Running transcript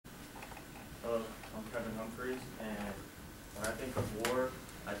and when I think of war,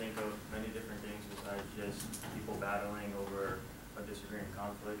 I think of many different things besides just people battling over a disagreeing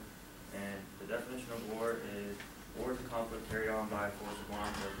conflict. And the definition of war is a conflict carried on by force of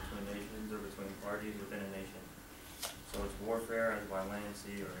arms or between nations or between parties within a nation. So it's warfare as by land,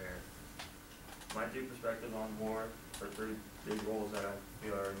 sea, or air. My two perspectives on war, or three big roles that I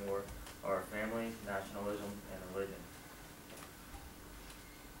feel are in war, are family, nationalism, and religion.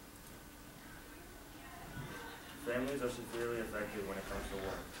 Families are severely affected when it comes to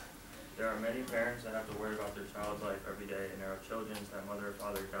war. There are many parents that have to worry about their child's life every day, and there are children that mother or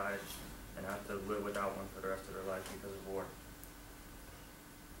father died and have to live without one for the rest of their life because of war.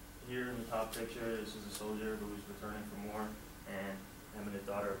 Here in the top picture, this is a soldier who's returning from war, and him and his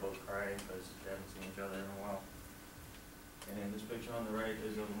daughter are both crying because they haven't seen each other in a while. And in this picture on the right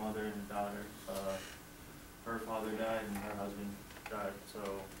is of a mother and a daughter. Her father died and her husband died, so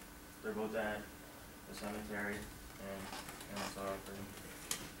they're both at the cemetery, and I'm sorry for him.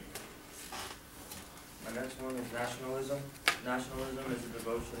 My next one is nationalism. Nationalism is a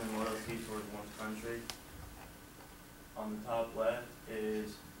devotion and loyalty towards one's country. On the top left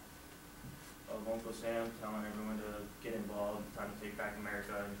is of Uncle Sam telling everyone to get involved, time to take back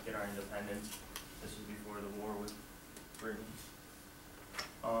America and get our independence. This is before the war with Britain.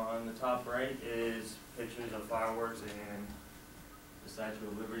 On the top right is pictures of fireworks and the Statue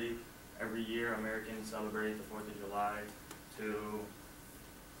of Liberty. Every year, Americans celebrate the 4th of July to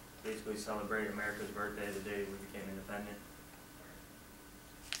basically celebrate America's birthday, the day we became independent.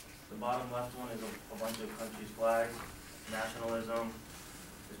 The bottom left one is a bunch of countries' flags. Nationalism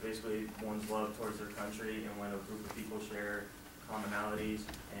is basically one's love towards their country, and when a group of people share commonalities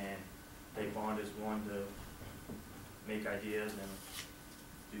and they bond as one to make ideas and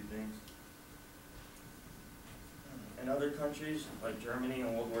do things. In other countries, like Germany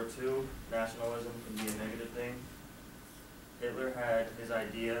in World War II, nationalism can be a negative thing. Hitler had his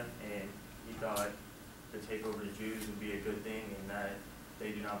idea, and he thought to take over the Jews would be a good thing, and that they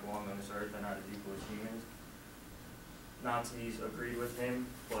do not belong on this earth, they're not as equal as humans. Nazis agreed with him,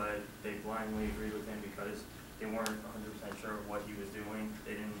 but they blindly agreed with him because they weren't 100% sure of what he was doing.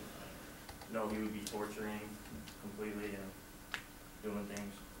 They didn't know he would be torturing completely and doing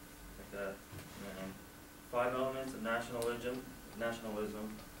things like that. And 5 elements of nationalism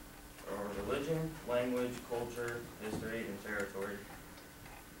are religion, language, culture, history, and territory.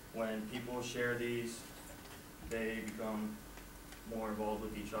 When people share these, they become more involved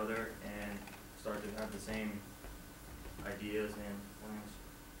with each other and start to have the same ideas and plans.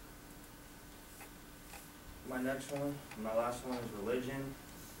 My last one is religion.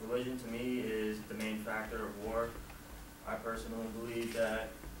 Religion to me is the main factor of war. I personally believe that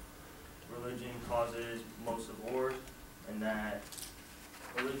religion causes most of wars, and that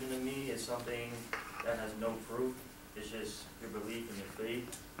religion to me is something that has no proof. It's just your belief and your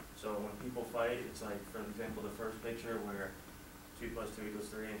faith. So when people fight, it's like, for example, the first picture where 2 + 2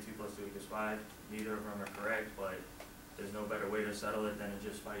 = 3 and 2 + 2 = 5. Neither of them are correct, but there's no better way to settle it than to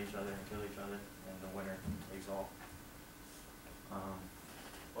just fight each other and kill each other, and the winner takes all.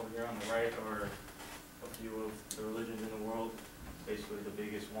 Over here on the right are a few of the religions in the world, basically the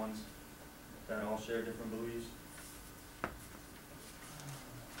biggest ones that all share different beliefs.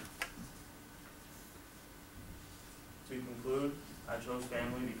 To conclude, I chose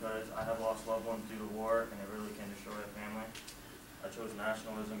family because I have lost loved ones due to war, and it really can destroy a family. I chose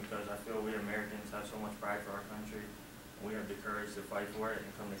nationalism because I feel we Americans have so much pride for our country. We have the courage to fight for it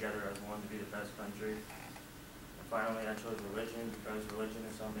and come together as one to be the best country. And finally, I chose religion because religion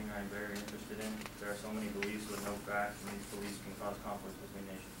is something I'm very interested in. There are so many beliefs with no facts, and these beliefs can cause conflict between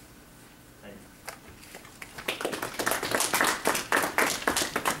nations. Thank you.